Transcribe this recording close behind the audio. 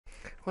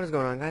What is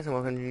going on, guys, and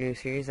welcome to a new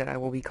series that I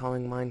will be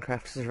calling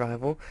Minecraft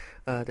Survival.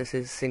 This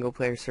is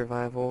single-player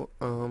survival,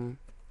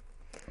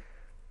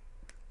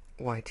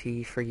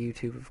 YT for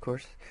YouTube, of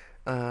course.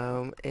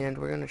 And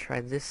we're going to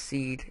try this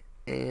seed,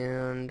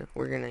 and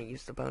we're going to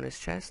use the bonus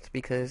chest,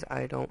 because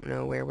I don't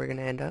know where we're going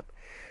to end up.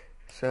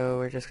 So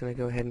we're just going to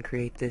go ahead and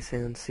create this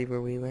and see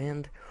where we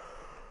land.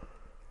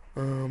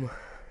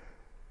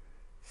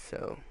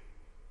 So,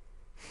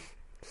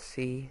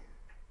 see,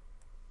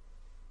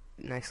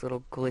 nice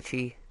little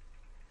glitchy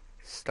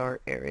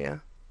start area,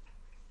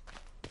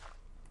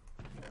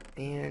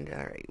 and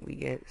alright, we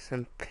get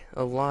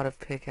a lot of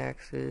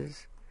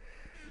pickaxes.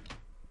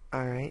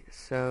 Alright,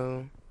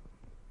 so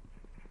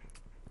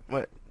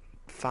what,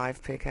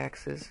 5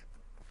 pickaxes,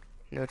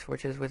 no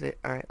torches with it.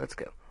 Alright, let's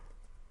go.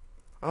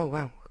 Oh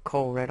wow,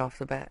 coal right off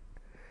the bat.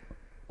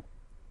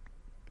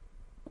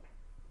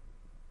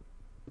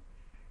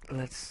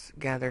 Let's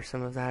gather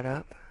some of that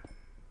up.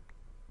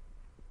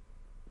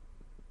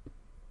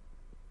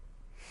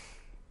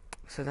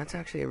 So that's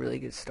actually a really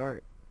good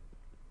start.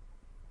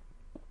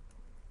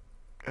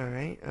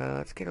 Alright,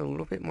 let's get a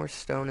little bit more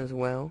stone as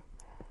well.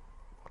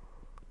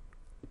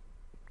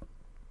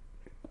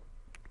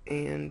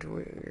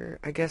 And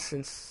I guess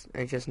since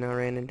I just now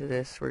ran into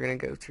this, we're gonna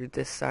go through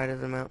this side of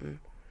the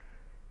mountain.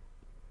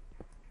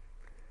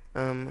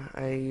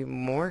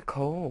 More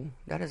coal.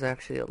 That is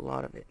actually a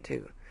lot of it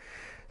too.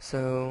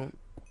 So,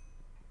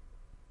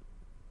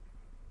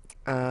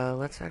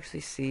 let's actually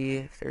see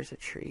if there's a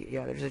tree.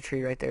 Yeah, there's a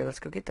tree right there. Let's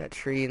go get that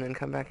tree and then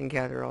come back and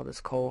gather all this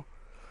coal.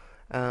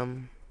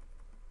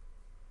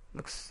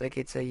 Looks like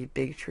it's a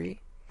big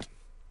tree.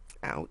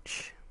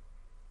 Ouch.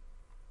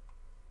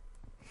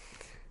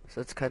 So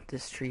let's cut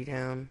this tree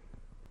down.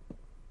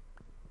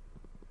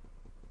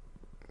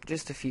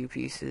 Just a few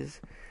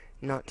pieces,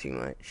 not too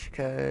much,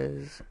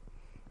 because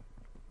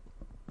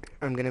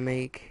I'm gonna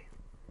make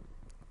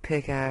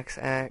pickaxe,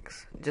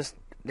 axe, just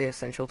the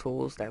essential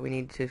tools that we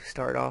need to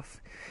start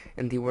off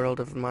in the world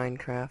of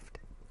Minecraft.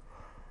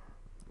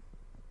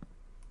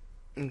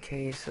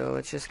 Okay, so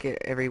let's just get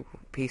every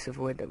piece of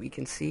wood that we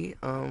can see.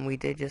 We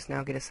did just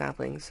now get a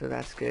sapling, so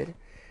that's good.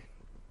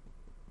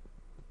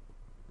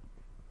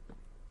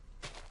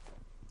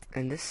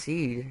 And this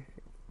seed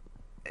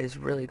is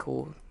really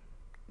cool,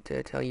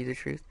 to tell you the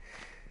truth.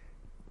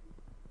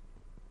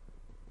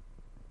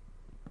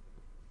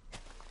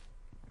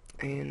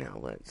 And now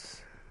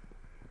let's...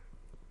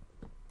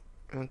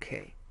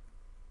 Okay.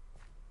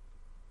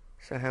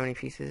 So how many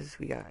pieces?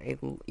 We got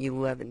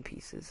 11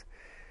 pieces.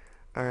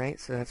 Alright,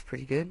 so that's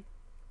pretty good.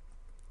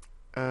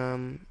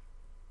 Turn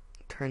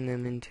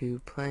them into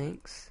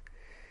planks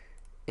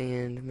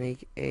and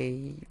make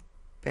a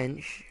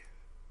bench.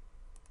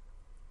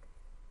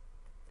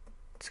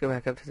 Let's go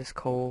back up to this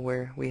coal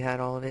where we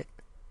had all of it,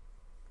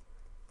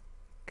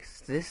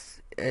 'cause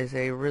this is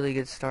a really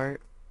good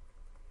start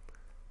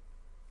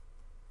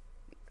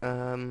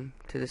to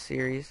the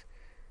series.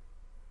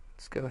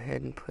 Let's go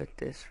ahead and put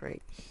this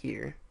right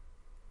here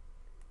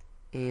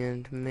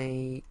and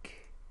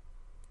make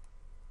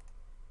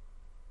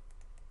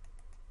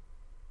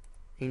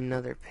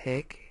another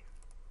pick,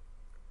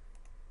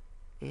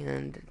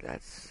 and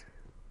that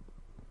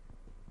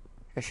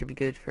should be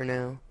good for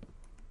now.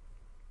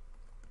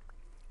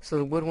 So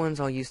the wood ones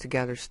I'll use to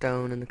gather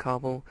stone, and the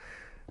cobble,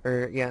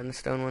 and the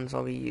stone ones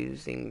I'll be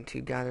using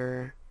to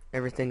gather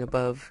everything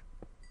above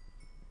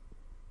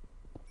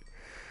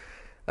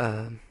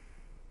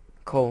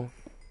coal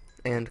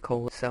and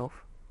coal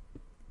itself.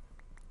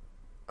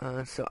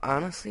 So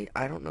honestly,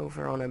 I don't know if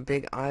we're on a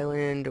big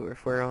island or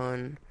if we're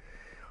on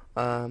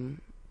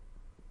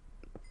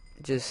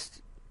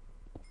just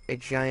a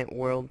giant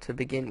world to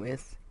begin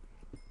with,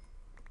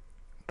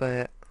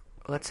 but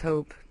let's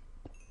hope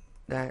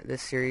that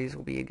this series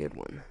will be a good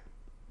one.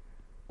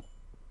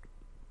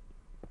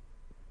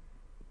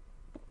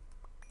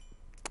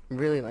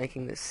 Really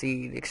liking this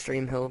seed.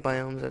 Extreme hill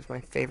biomes, that's my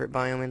favorite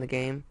biome in the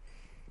game.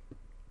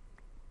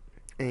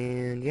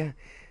 And yeah,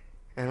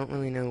 I don't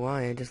really know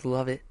why, I just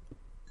love it.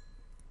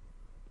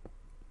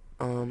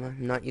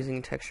 I'm not using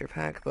a texture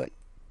pack, but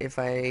if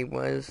I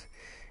was,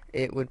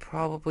 it would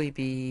probably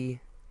be...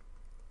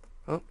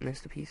 Oh,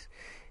 missed a piece.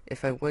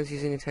 If I was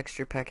using a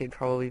texture pack, it'd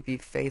probably be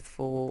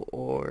Faithful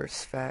or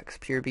Sphax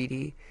Pure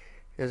BD.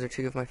 Those are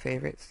two of my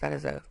favorites. That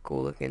is a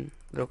cool looking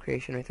little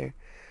creation right there.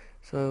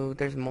 So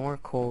there's more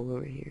coal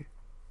over here,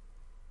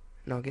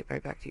 and I'll get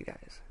right back to you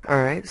guys.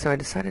 Alright, so I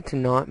decided to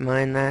not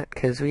mine that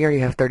because we already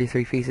have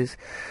 33 pieces.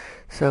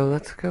 So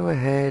let's go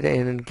ahead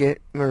and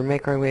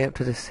make our way up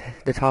to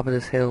the top of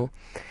this hill.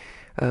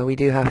 We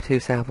do have 2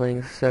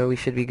 saplings, so we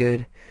should be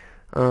good.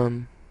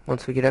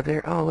 Once we get up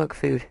there, oh look,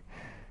 food.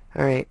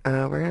 Alright,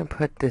 we're gonna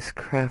put this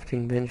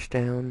crafting bench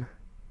down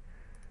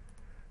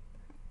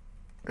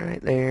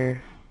right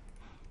there.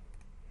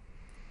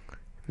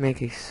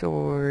 Make a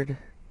sword.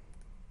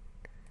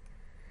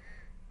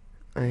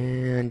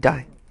 And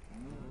die.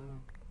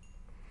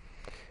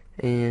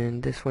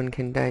 And this one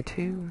can die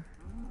too.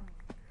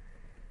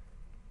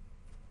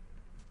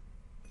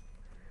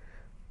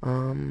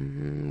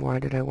 Why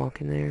did I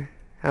walk in there?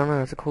 I don't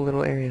know, it's a cool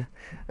little area.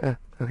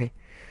 Okay.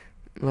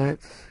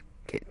 Let's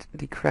get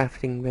the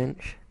crafting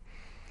bench.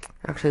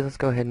 Actually, let's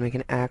go ahead and make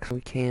an axe if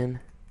we can.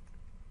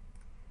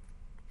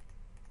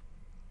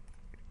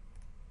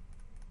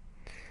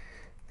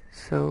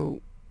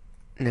 So,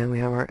 now we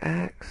have our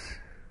axe.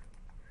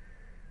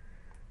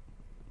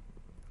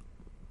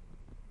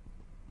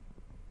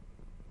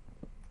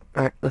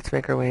 Alright, let's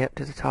make our way up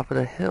to the top of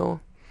the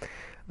hill.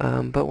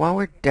 But while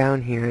we're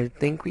down here, I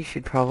think we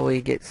should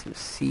probably get some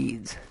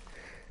seeds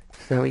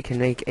so that we can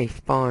make a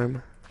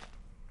farm.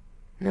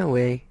 No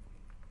way.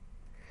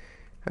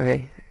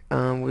 Okay,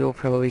 we will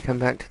probably come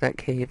back to that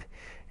cave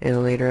in a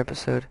later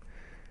episode.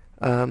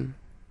 Sorry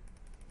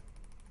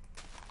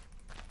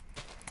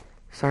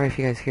if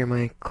you guys hear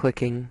my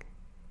clicking.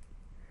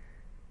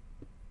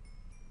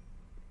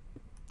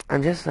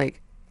 I'm just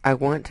like, I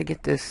want to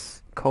get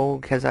this coal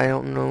because I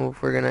don't know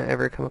if we're gonna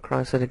ever come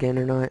across it again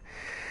or not.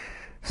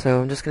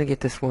 So I'm just gonna get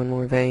this one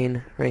more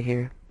vein right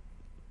here.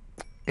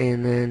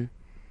 And then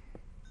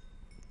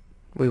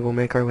we will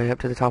make our way up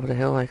to the top of the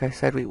hill like I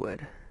said we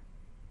would.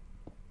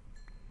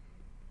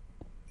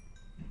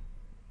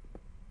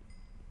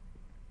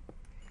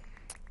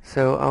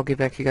 So I'll get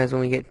back to you guys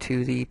when we get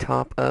to the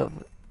top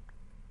of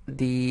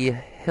the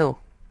hill.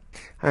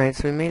 Alright,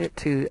 so we made it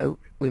to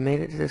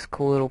this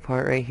cool little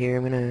part right here.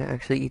 I'm gonna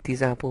actually eat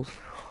these apples.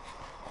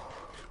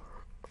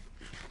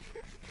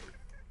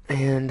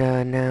 And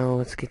now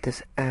let's get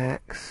this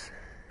axe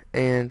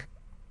and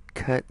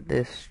cut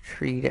this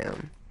tree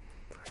down.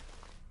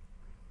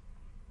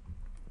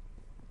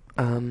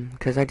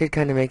 Because I did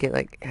kind of make it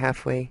like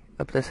halfway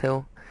up this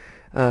hill,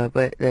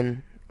 but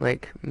then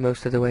like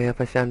most of the way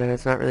up I found out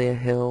it's not really a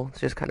hill,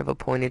 it's just kind of a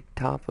pointed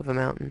top of a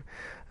mountain.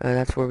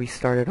 That's where we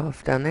started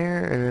off down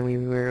there, and then we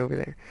were over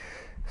there.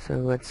 So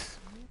let's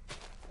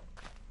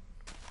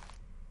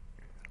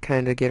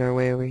kind of get our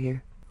way over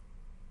here.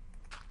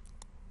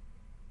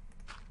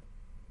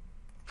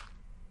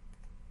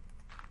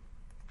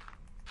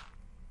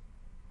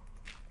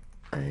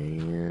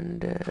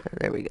 And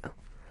there we go.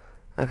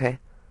 Okay.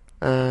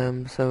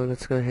 So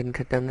let's go ahead and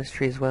cut down this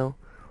tree as well.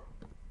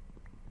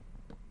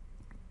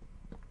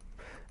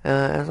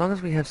 As long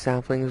as we have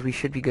saplings, we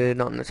should be good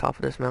on the top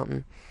of this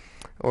mountain.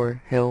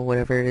 Or hill,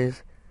 whatever it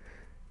is.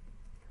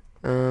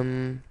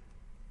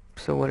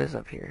 So what is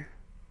up here?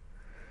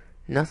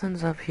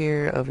 Nothing's up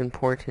here of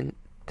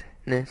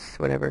importantness,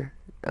 whatever.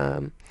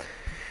 But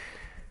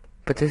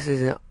this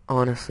is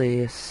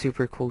honestly a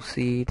super cool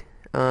seed.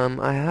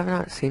 I have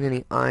not seen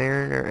any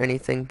iron or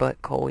anything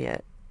but coal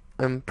yet.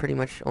 I'm pretty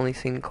much only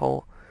seeing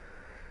coal.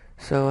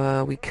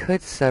 So, we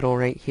could settle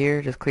right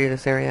here, just clear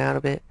this area out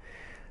a bit.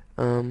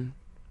 But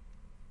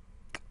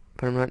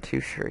I'm not too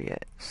sure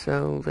yet.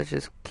 So, let's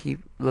just keep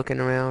looking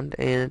around,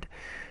 and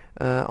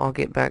I'll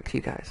get back to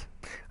you guys.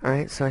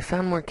 Alright, so I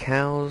found more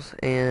cows,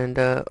 and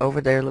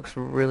over there looks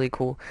really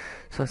cool.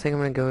 So I think I'm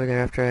going to go there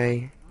after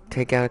I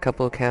take out a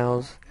couple of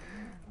cows.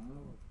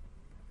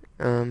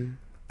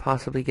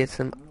 Possibly get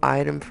some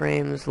item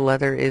frames.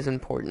 Leather is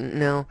important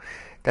now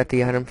that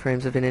the item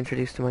frames have been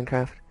introduced to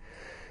Minecraft.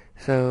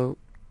 So,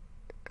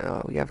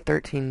 we have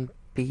 13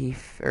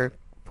 beef, or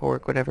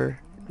pork, whatever.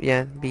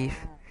 Yeah,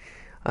 beef.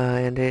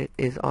 And it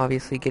is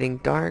obviously getting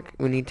dark.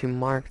 We need to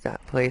mark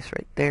that place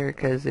right there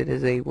because it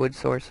is a wood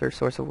source, or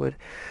source of wood.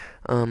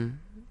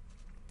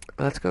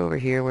 Let's go over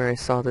here where I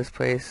saw this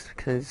place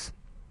because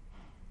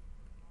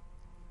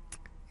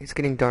it's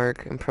getting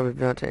dark. I'm probably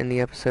about to end the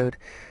episode.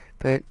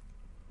 But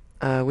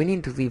we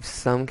need to leave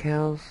some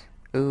cows.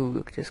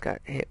 Ooh, just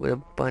got hit with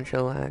a bunch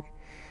of lag.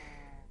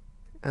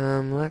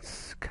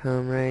 Let's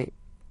come right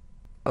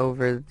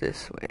over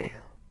this way.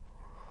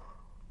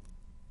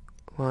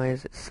 Why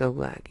is it so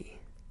laggy?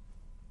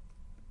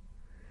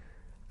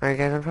 Alright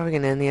guys, I'm probably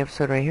going to end the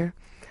episode right here.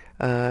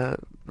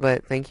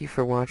 But thank you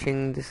for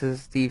watching. This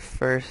is the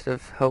first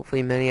of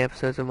hopefully many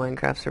episodes of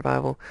Minecraft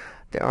Survival.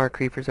 There are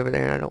creepers over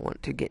there and I don't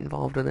want to get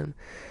involved with them.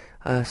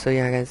 So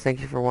yeah guys,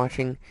 thank you for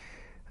watching.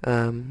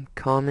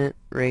 Comment,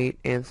 rate,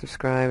 and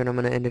subscribe, and I'm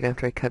going to end it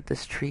after I cut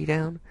this tree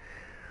down.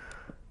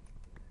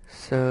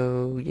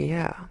 So,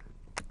 yeah.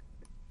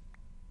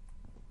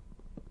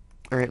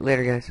 Alright,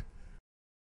 later guys.